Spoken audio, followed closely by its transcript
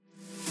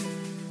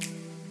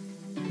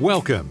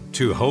Welcome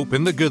to Hope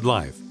in the Good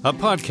Life, a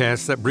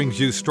podcast that brings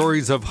you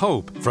stories of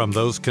hope from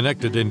those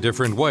connected in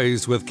different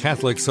ways with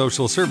Catholic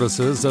Social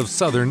Services of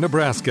Southern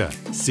Nebraska.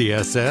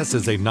 CSS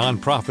is a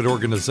nonprofit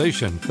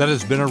organization that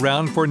has been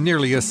around for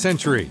nearly a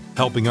century,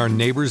 helping our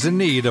neighbors in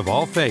need of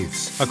all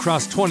faiths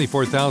across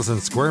 24,000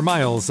 square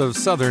miles of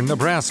southern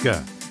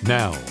Nebraska.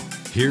 Now,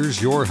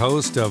 here's your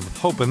host of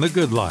Hope in the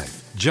Good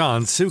Life,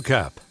 John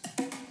Sukup.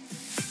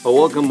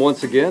 Welcome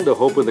once again to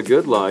Hope in the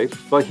Good Life.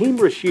 Faheem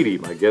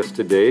Rashidi, my guest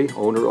today,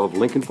 owner of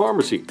Lincoln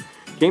Pharmacy,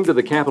 came to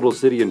the capital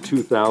city in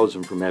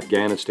 2000 from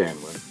Afghanistan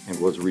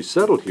and was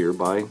resettled here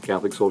by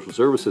Catholic Social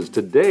Services.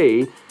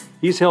 Today,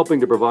 he's helping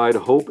to provide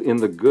hope in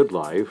the good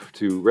life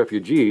to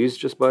refugees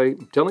just by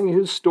telling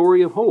his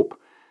story of hope.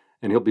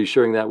 And he'll be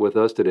sharing that with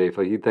us today.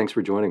 Faheem, thanks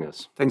for joining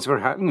us. Thanks for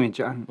having me,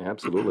 John.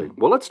 Absolutely.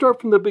 Well, let's start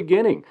from the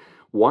beginning.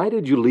 Why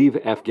did you leave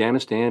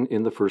Afghanistan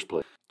in the first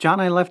place? John,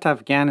 I left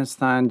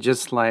Afghanistan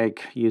just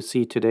like you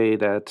see today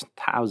that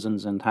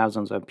thousands and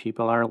thousands of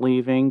people are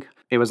leaving.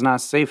 It was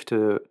not safe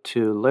to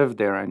live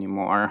there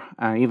anymore.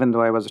 Even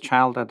though I was a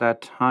child at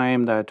that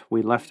time that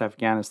we left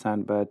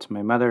Afghanistan, but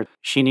my mother,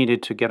 she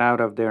needed to get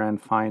out of there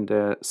and find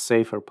a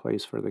safer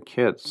place for the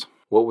kids.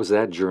 What was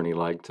that journey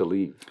like to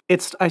leave?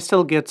 I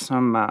still get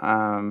some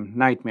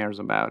nightmares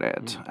about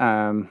it.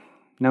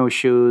 No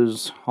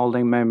shoes,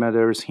 holding my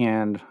mother's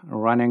hand,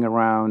 running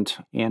around.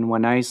 And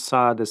when I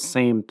saw the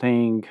same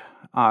thing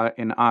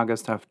in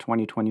August of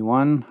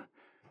 2021,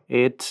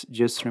 it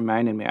just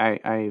reminded me,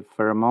 I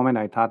for a moment,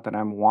 I thought that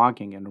I'm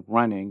walking and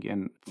running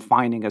and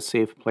finding a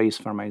safe place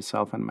for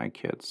myself and my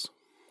kids.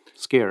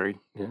 Scary.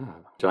 Yeah,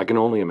 I can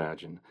only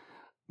imagine.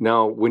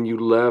 Now, when you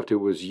left, it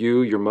was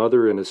you, your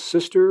mother, and a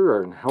sister,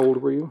 or how old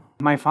were you?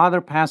 My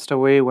father passed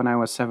away when I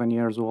was 7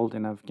 years old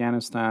in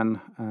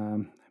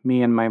Afghanistan.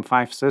 Me and my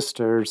 5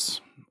 sisters,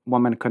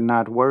 women could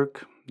not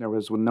work. There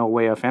was no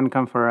way of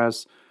income for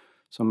us.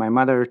 So my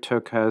mother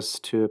took us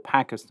to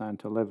Pakistan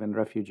to live in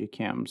refugee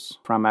camps.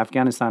 From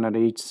Afghanistan at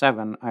age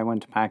 7, I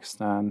went to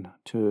Pakistan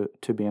to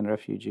be in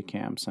refugee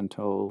camps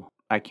until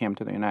I came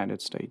to the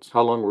United States.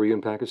 How long were you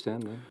in Pakistan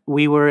then?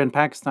 We were in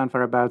Pakistan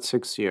for about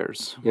 6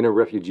 years. In a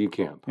refugee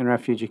camp? In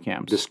refugee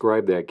camps.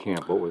 Describe that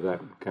camp. What were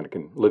that kind of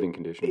living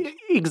conditions?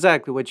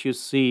 Exactly what you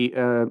see.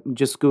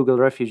 Just Google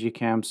refugee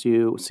camps.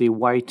 You see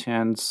white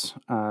tents,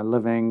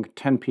 living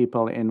 10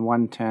 people in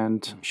one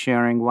tent,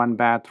 sharing one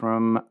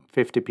bathroom,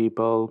 50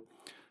 people,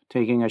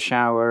 taking a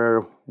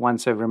shower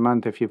once every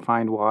month if you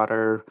find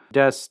water,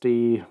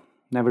 dusty,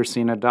 never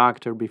seen a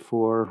doctor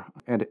before.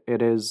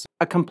 It is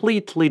a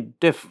completely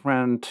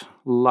different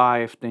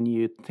life than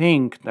you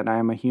think that I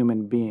am a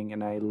human being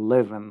and I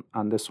live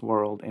on this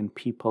world and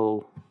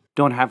people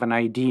don't have an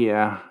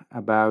idea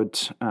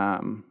about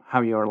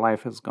how your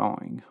life is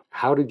going.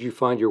 How did you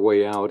find your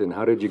way out and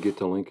how did you get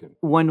to Lincoln?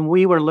 When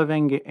we were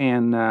living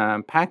in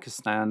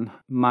Pakistan,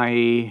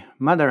 my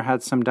mother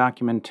had some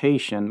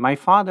documentation. My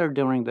father,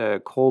 during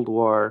the Cold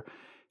War,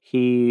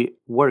 he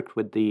worked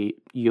with the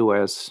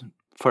U.S.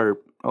 for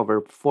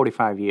over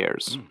 45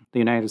 years. The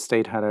United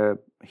States had a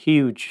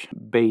huge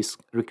base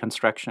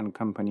reconstruction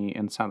company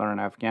in southern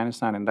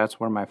Afghanistan, and that's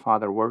where my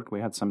father worked.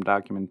 We had some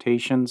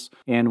documentations.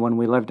 And when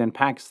we lived in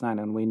Pakistan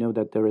and we knew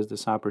that there is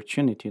this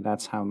opportunity,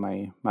 that's how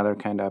my mother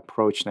kind of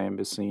approached the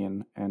embassy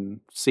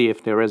and see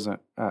if there is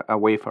a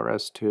way for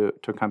us to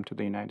come to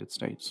the United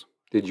States.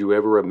 Did you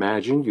ever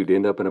imagine you'd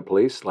end up in a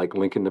place like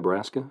Lincoln,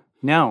 Nebraska?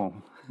 No,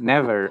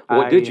 never.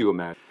 What did you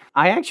imagine?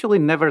 I actually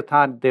never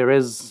thought there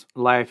is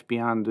life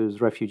beyond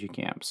those refugee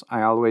camps.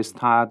 I always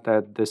thought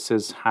that this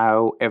is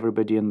how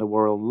everybody in the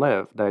world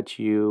live, that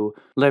you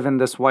live in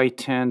this white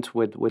tent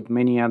with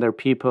many other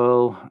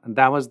people.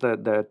 That was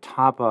the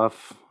top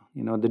of,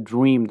 the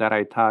dream that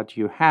I thought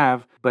you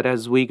have. But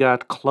as we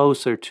got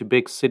closer to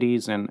big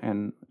cities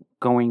and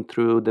going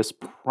through this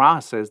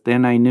process,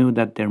 then I knew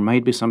that there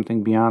might be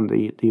something beyond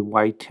the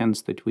white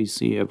tents that we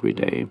see every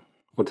day.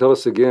 Well, tell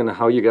us again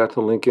how you got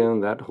to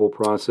Lincoln, that whole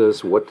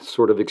process. What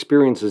sort of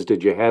experiences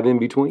did you have in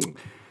between?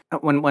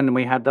 When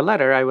we had the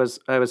letter, I was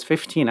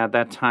 15 at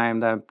that time.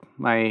 That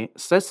my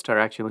sister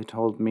actually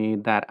told me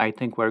that I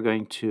think we're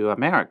going to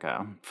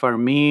America. For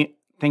me,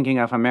 thinking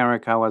of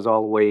America was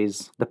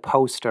always the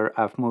poster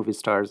of movie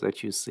stars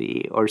that you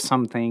see or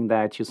something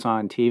that you saw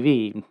on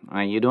TV.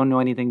 You don't know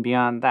anything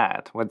beyond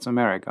that. What's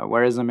America?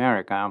 Where is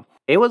America?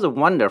 It was a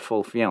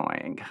wonderful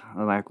feeling.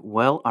 Like,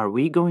 well, are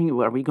we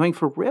going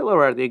for real,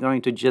 or are they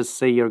going to just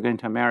say you're going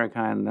to America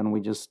and then we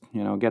just,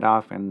 get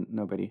off and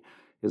nobody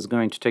is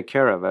going to take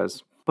care of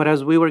us? But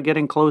as we were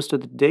getting close to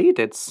the date,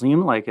 it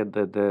seemed like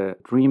the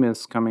dream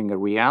is coming a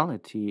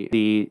reality.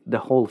 The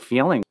whole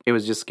feeling, it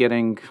was just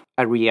getting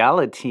a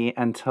reality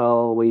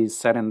until we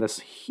sat in this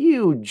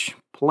huge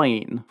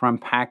plane from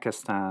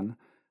Pakistan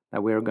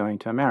that we were going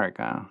to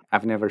America.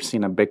 I've never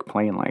seen a big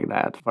plane like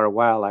that. For a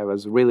while, I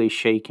was really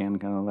shaken,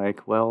 kind of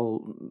like,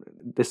 well,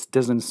 this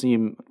doesn't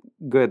seem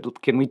good.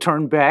 Can we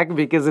turn back?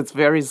 Because it's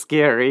very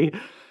scary.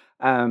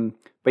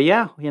 But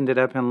yeah, we ended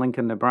up in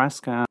Lincoln,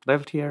 Nebraska.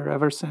 Lived here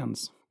ever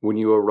since. When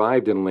you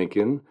arrived in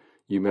Lincoln,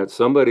 You met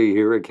somebody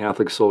here at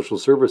Catholic Social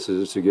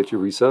Services to get you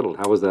resettled.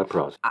 How was that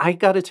process? I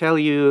got to tell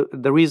you,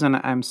 the reason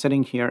I'm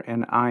sitting here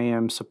and I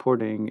am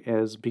supporting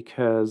is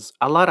because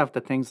a lot of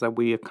the things that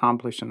we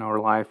accomplished in our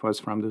life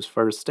was from those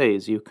first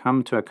days. You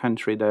come to a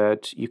country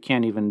that you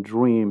can't even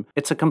dream.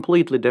 It's a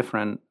completely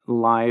different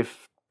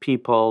life.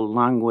 People,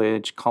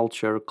 language,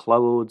 culture,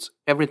 clothes,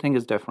 everything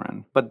is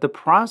different. But the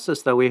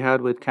process that we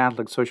had with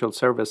Catholic Social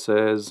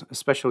Services,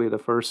 especially the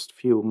first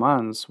few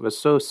months, was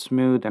so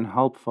smooth and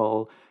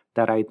helpful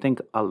that I think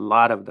a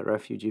lot of the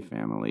refugee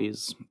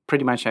families,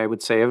 pretty much I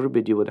would say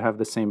everybody would have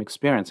the same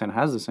experience and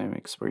has the same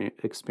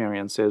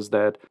experience, is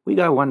that we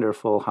got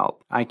wonderful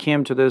help. I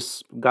came to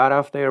this, got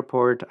off the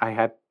airport, I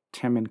had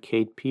Tim and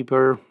Kate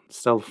Pieper,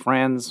 still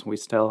friends. We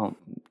still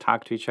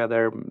talk to each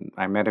other.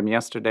 I met him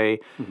yesterday.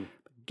 Mm-hmm.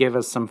 Gave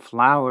us some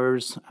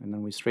flowers, and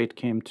then we straight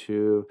came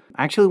to...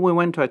 Actually, we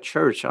went to a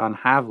church on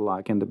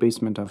Havelock, in the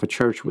basement of a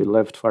church. We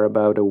lived for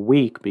about a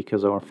week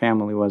because our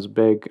family was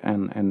big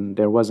and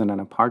there wasn't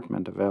an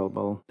apartment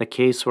available. The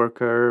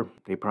caseworker,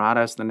 they brought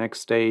us the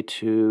next day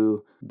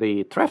to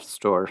the thrift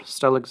store,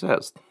 still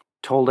exists.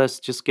 Told us,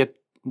 just get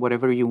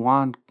whatever you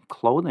want,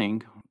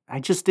 clothing.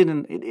 It just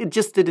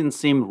didn't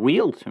seem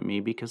real to me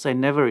because I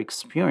never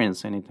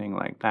experienced anything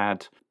like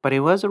that. But it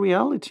was a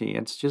reality.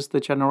 It's just the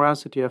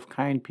generosity of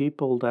kind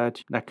people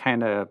that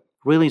kind of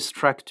really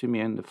struck to me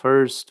in the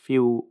first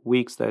few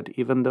weeks, that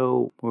even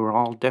though we were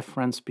all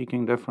different,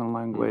 speaking different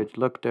language,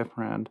 looked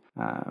different,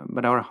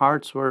 but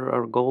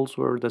our goals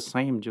were the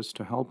same, just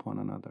to help one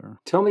another.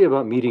 Tell me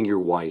about meeting your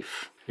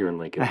wife here in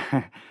Lincoln.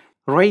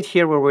 Right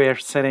here where we are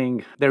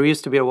sitting, there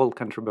used to be a Old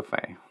Country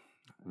Buffet.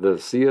 The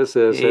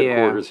CSS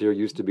headquarters here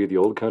used to be the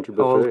Old Country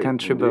Buffet. Old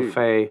Country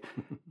Buffet.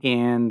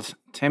 And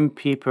Tim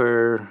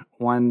Pieper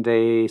one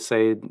day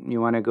said,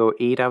 you want to go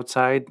eat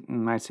outside?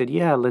 And I said,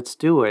 yeah, let's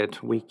do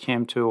it. We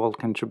came to Old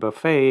Country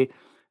Buffet,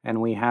 and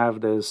we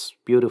have this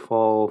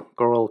beautiful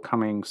girl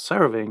coming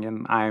serving,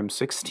 and I'm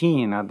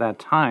 16 at that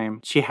time.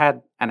 She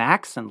had an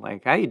accent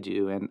like I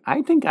do, and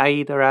I think I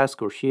either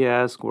asked or she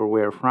asked where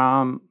we're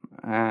from,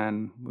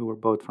 and we were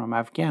both from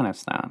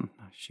Afghanistan.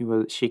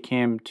 She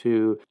came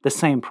to the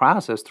same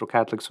process through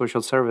Catholic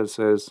Social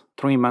Services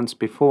 3 months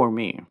before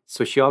me.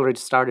 So she already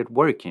started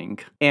working.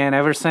 And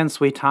ever since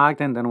we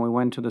talked, and then we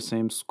went to the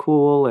same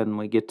school, and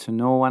we get to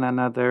know one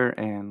another,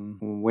 and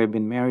we've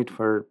been married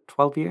for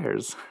 12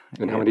 years.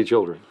 And how many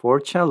children?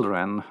 4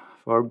 children,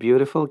 4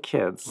 beautiful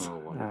kids. Oh,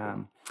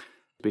 wonderful.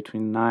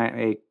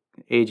 Between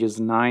ages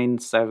 9,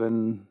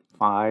 7,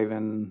 5,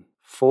 and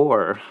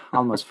 4,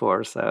 almost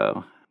 4,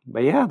 so...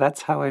 But yeah,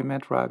 that's how I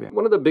met Rabia.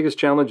 One of the biggest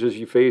challenges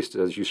you faced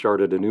as you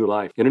started a new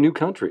life in a new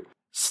country?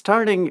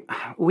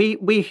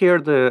 We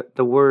hear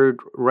the word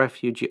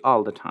refugee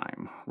all the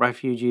time.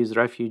 Refugees,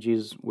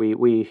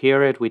 we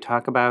hear it, we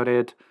talk about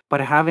it. But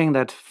having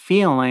that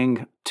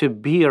feeling to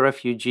be a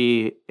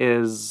refugee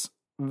is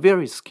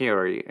very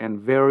scary and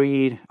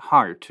very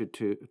hard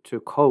to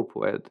cope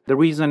with. The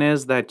reason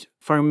is that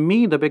for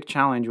me, the big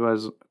challenge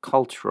was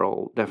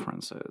cultural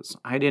differences.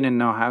 I didn't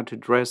know how to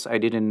dress. I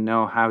didn't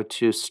know how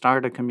to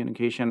start a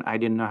communication. I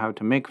didn't know how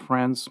to make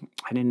friends.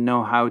 I didn't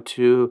know how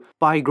to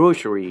buy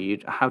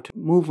groceries, how to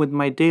move with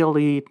my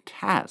daily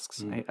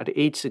tasks. At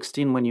age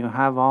 16, when you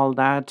have all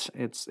that,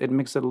 it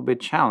makes it a little bit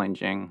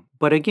challenging.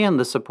 But again,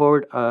 the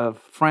support of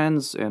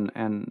friends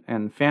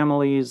and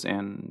families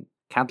and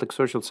Catholic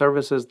Social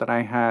Services that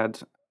I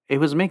had, it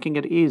was making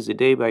it easy.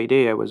 Day by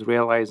day, I was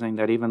realizing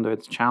that even though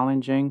it's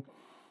challenging,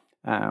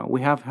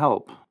 we have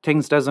help.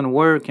 Things doesn't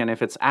work, and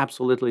if it's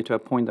absolutely to a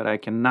point that I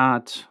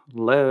cannot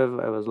live,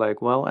 I was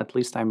like, well, at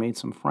least I made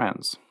some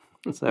friends.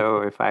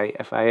 So if I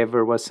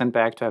ever was sent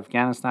back to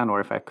Afghanistan,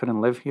 or if I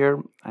couldn't live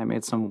here, I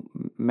met some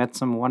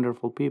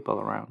wonderful people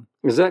around.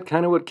 Is that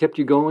kind of what kept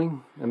you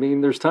going? I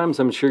mean, there's times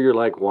I'm sure you're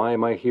like, why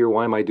am I here?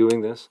 Why am I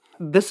doing this?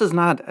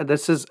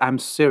 I'm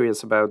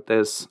serious about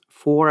this.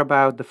 For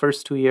about the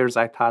first 2 years,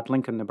 I thought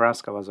Lincoln,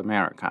 Nebraska was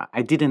America.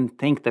 I didn't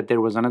think that there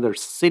was another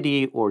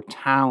city or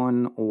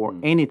town or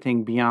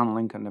anything beyond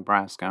Lincoln,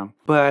 Nebraska.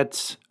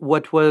 But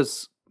what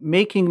was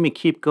making me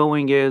keep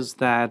going is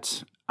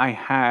that I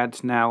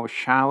had now a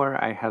shower,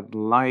 I had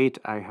light,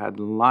 I had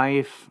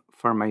life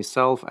for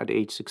myself at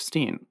age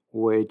 16,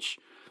 which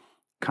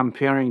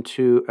comparing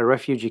to a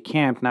refugee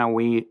camp, now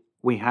we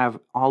have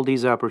all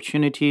these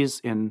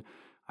opportunities. And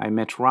I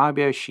met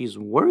Rabia. She's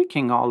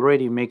working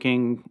already,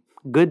 making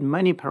good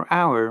money per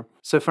hour.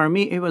 So for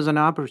me, it was an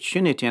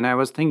opportunity. And I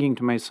was thinking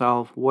to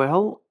myself,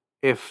 well,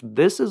 if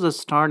this is a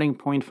starting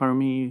point for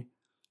me,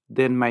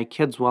 then my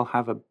kids will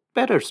have a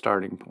better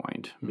starting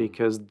point,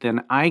 because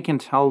then I can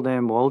tell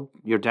them, well,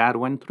 your dad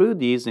went through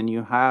these and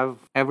you have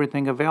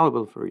everything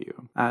available for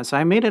you. So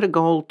I made it a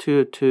goal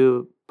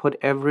to put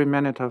every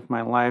minute of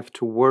my life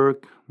to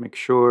work, make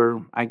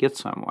sure I get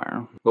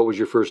somewhere. What was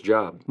your first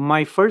job?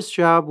 My first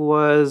job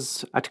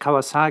was at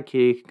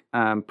Kawasaki,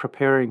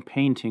 preparing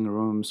painting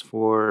rooms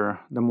for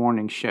the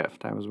morning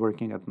shift. I was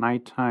working at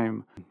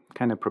nighttime,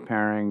 kind of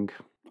preparing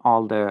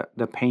all the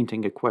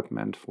painting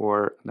equipment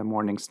for the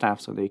morning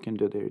staff so they can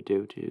do their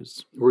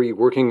duties. Were you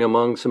working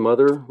among some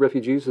other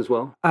refugees as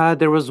well?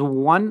 There was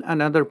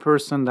another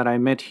person that I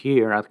met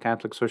here at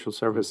Catholic Social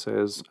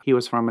Services. He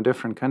was from a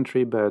different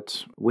country,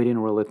 but we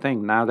didn't really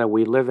think. Now that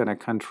we live in a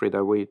country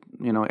that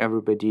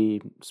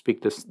everybody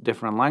speak this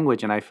different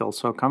language, and I felt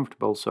so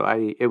comfortable. So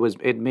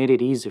it made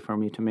it easy for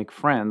me to make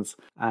friends.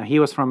 He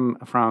was from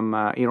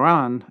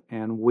Iran,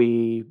 and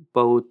we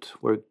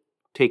both were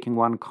taking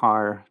one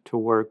car to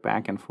work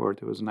back and forth.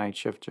 It was a night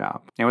shift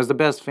job. It was the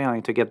best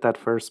feeling to get that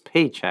first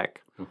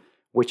paycheck,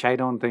 which I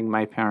don't think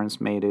my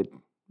parents made it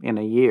in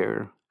a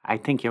year. I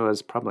think it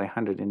was probably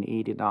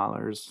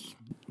 $180,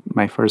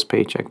 my first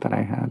paycheck that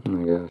I had. Oh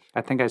my gosh.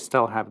 I think I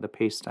still have the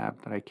pay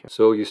stub that I kept.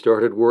 So you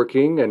started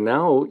working, and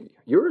now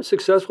you're a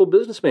successful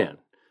businessman.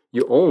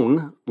 You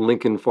own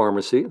Lincoln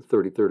Pharmacy,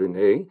 33rd and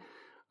A.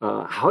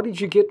 How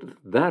did you get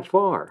that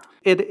far?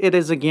 It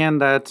is, again,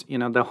 that,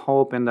 the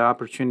hope and the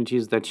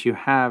opportunities that you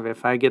have.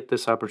 If I get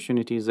these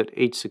opportunities at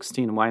age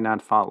 16, why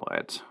not follow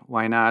it?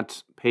 Why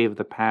not pave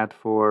the path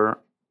for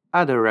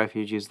other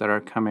refugees that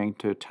are coming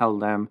to tell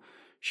them,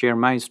 share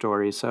my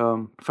story?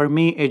 So for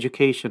me,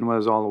 education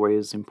was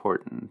always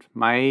important.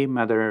 My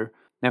mother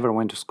never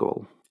went to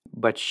school,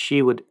 but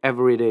she would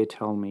every day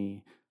tell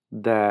me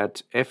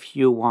that if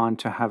you want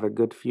to have a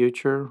good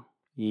future,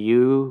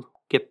 you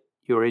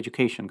your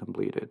education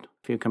completed.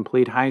 If you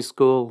complete high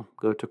school,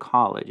 go to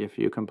college. If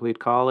you complete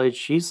college,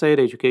 she said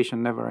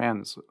education never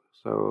ends.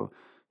 So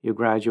you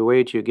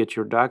graduate, you get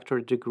your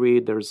doctorate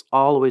degree, there's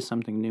always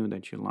something new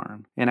that you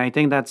learn. And I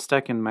think that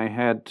stuck in my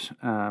head.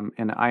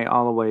 And I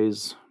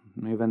always,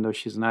 even though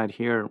she's not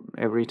here,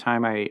 every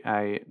time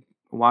I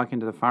walk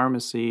into the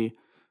pharmacy,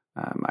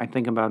 I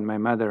think about my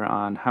mother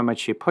on how much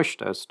she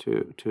pushed us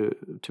to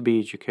be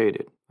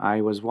educated.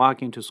 I was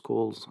walking to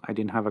schools. I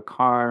didn't have a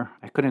car.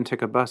 I couldn't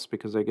take a bus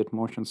because I get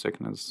motion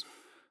sickness.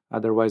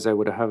 Otherwise, I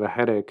would have a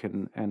headache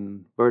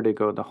and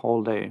vertigo the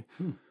whole day.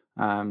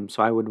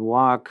 So I would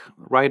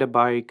ride a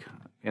bike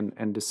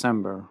in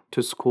December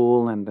to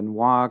school and then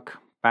walk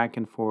back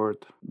and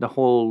forth. The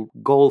whole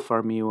goal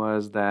for me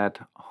was that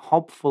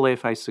hopefully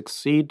if I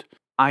succeed,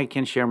 I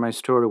can share my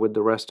story with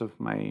the rest of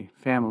my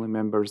family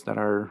members that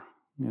are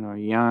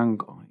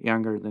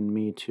younger than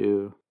me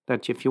too,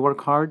 that if you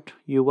work hard,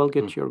 you will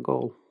get your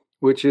goal.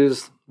 Which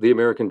is the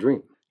American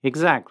dream.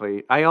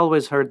 Exactly. I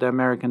always heard the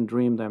American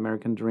dream,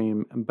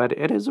 but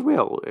it is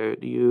real.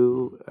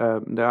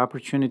 The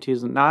opportunity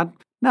is not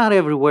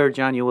everywhere,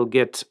 John. You will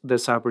get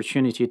this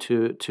opportunity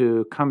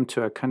to come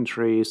to a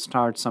country,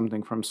 start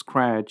something from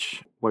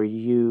scratch, where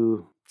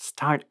you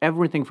start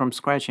everything from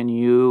scratch and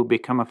you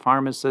become a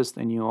pharmacist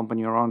and you open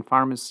your own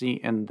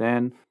pharmacy and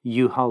then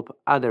you help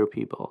other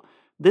people.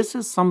 This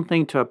is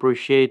something to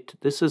appreciate.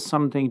 This is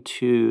something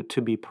to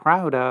be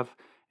proud of.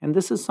 And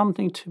this is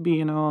something to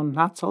be,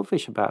 not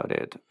selfish about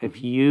it.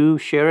 If you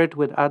share it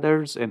with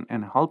others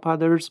and help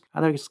others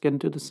can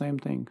do the same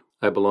thing.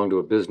 I belong to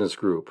a business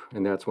group,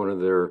 and that's one of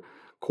their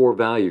core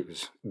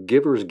values,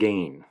 givers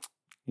gain.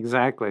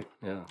 Exactly.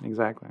 Yeah.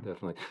 Exactly.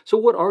 Definitely. So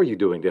what are you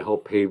doing to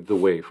help pave the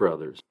way for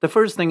others? The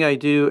first thing I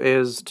do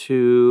is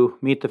to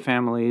meet the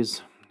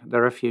families,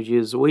 the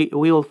refugees. We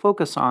will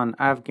focus on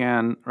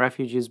Afghan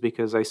refugees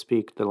because I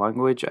speak the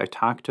language, I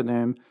talk to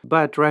them.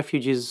 But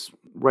refugees,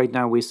 right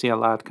now we see a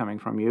lot coming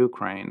from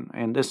Ukraine.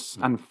 And this,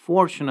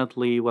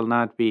 unfortunately, will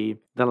not be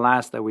the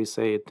last that we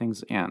say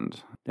things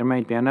end. There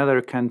might be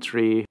another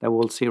country that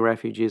will see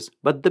refugees.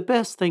 But the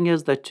best thing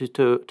is that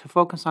to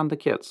focus on the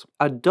kids.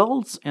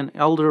 Adults and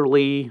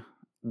elderly,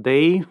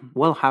 they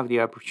will have the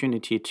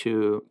opportunity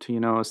to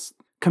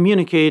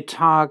communicate,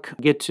 talk,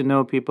 get to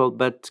know people,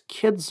 but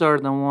kids are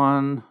the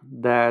one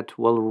that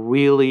will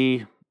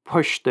really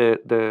push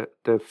the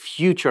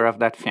future of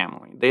that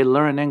family. They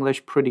learn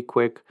English pretty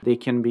quick. They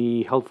can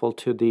be helpful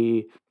to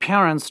the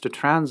parents to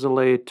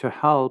translate, to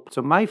help.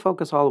 So my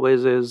focus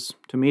always is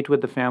to meet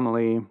with the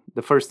family.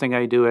 The first thing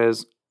I do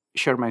is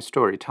share my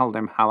story, tell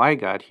them how I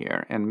got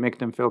here and make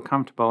them feel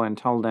comfortable and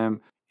tell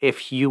them,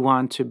 if you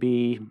want to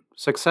be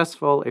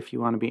successful, if you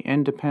want to be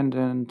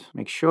independent,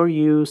 make sure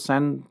you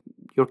send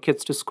your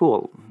kids to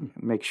school.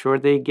 Make sure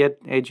they get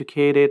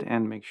educated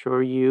and make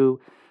sure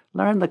you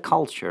learn the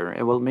culture.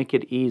 It will make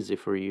it easy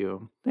for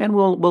you. Then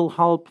we'll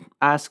help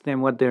ask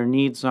them what their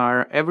needs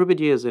are.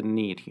 Everybody is in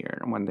need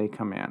here when they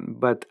come in.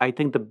 But I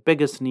think the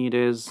biggest need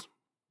is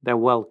the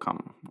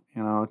welcome,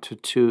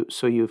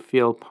 so you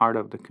feel part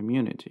of the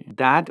community.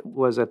 That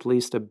was at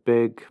least a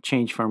big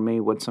change for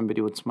me when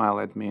somebody would smile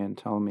at me and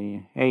tell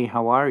me, hey,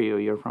 how are you?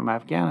 You're from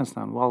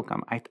Afghanistan.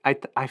 Welcome.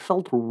 I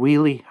felt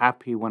really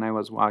happy when I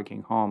was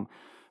walking home.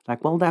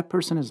 Like, well, that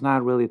person is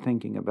not really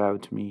thinking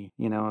about me,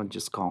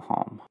 just go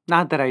home.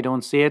 Not that I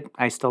don't see it.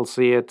 I still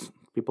see it.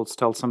 People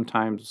still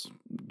sometimes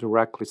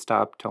directly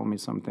stop, tell me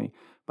something.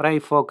 But I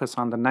focus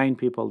on the 9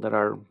 people that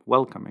are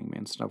welcoming me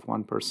instead of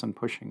one person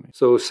pushing me.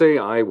 So say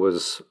I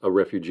was a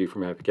refugee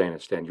from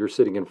Afghanistan. You're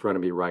sitting in front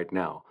of me right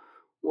now.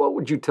 What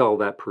would you tell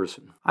that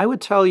person? I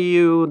would tell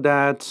you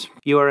that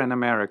you are in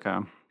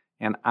America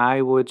And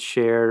I would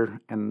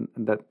share, and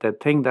the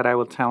thing that I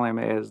would tell him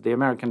is the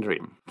American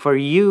dream. For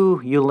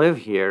you live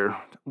here.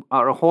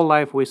 Our whole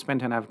life we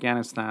spent in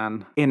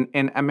Afghanistan.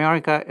 In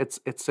America,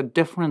 it's a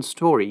different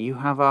story. You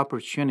have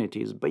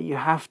opportunities, but you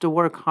have to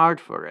work hard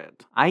for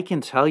it. I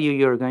can tell you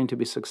you're going to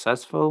be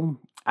successful.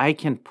 I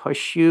can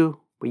push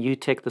you, but you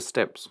take the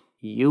steps.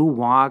 You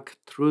walk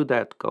through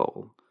that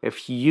goal.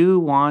 If you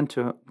want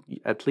to,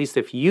 at least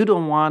if you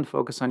don't want,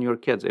 focus on your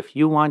kids. If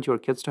you want your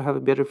kids to have a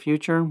better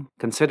future,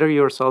 consider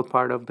yourself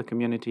part of the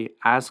community.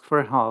 Ask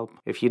for help.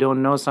 If you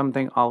don't know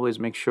something, always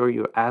make sure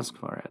you ask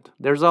for it.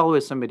 There's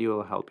always somebody who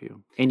will help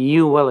you, and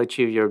you will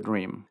achieve your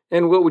dream.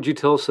 And what would you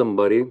tell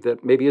somebody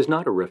that maybe is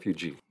not a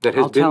refugee, that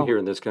has been here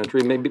in this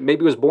country,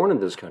 maybe was born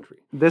in this country?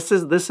 This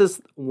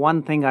is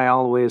one thing I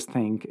always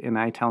think, and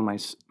I tell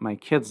my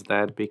kids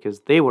that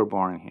because they were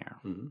born here.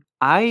 Mm-hmm.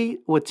 I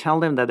would tell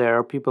them that there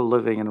are people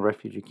living in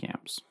refugee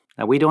camps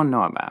that we don't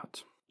know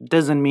about.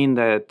 Doesn't mean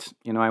that,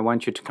 I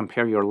want you to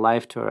compare your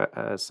life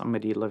to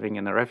somebody living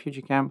in a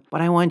refugee camp,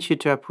 but I want you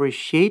to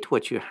appreciate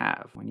what you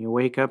have. When you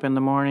wake up in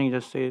the morning,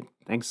 just say,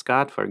 thanks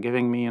God for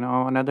giving me,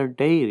 another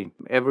day.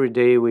 Every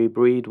day we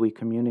breathe, we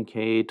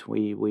communicate,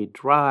 we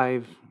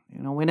drive.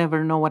 We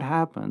never know what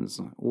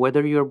happens.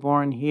 Whether you're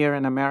born here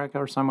in America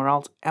or somewhere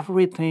else,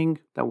 everything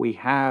that we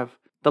have.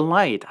 The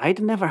light. I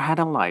never had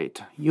a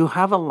light. You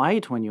have a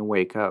light when you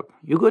wake up.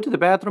 You go to the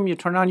bathroom, you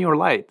turn on your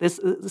light.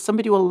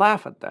 Somebody will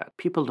laugh at that.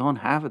 People don't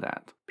have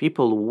that.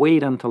 People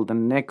wait until the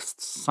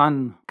next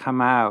sun come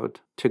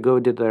out to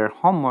go do their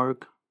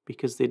homework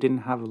because they didn't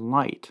have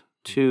light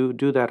to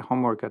do that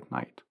homework at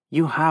night.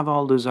 You have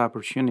all those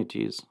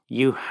opportunities.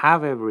 You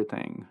have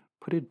everything.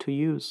 Put it to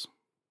use.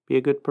 Be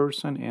a good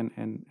person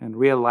and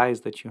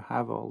realize that you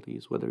have all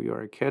these, whether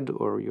you're a kid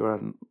or you're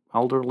an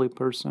elderly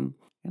person.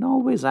 And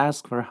always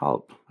ask for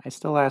help. I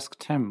still ask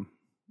Tim.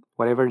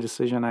 Whatever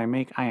decision I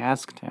make, I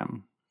asked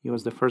him. He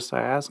was the first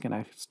I asked, and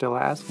I still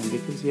ask him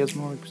because he has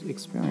more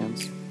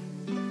experience.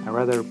 I'd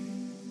rather,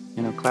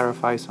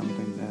 clarify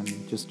something than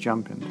just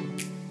jump into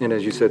it. And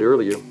as you said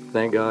earlier,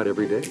 thank God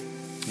every day.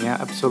 Yeah,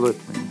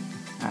 absolutely.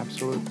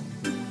 Absolutely.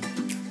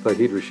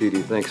 Faheem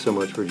Rashidi, thanks so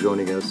much for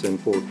joining us and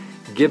for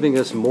giving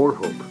us more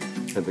hope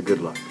in the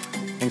good life.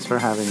 Thanks for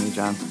having me,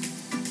 John.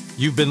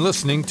 You've been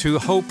listening to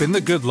Hope in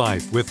the Good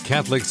Life with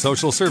Catholic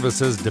Social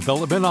Services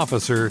Development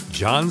Officer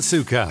John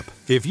Sukup.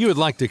 If you would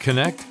like to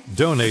connect,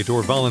 donate,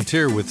 or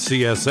volunteer with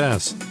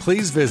CSS,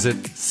 please visit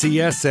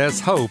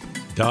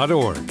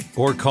csshope.org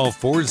or call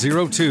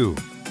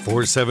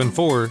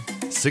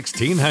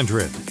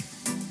 402-474-1600.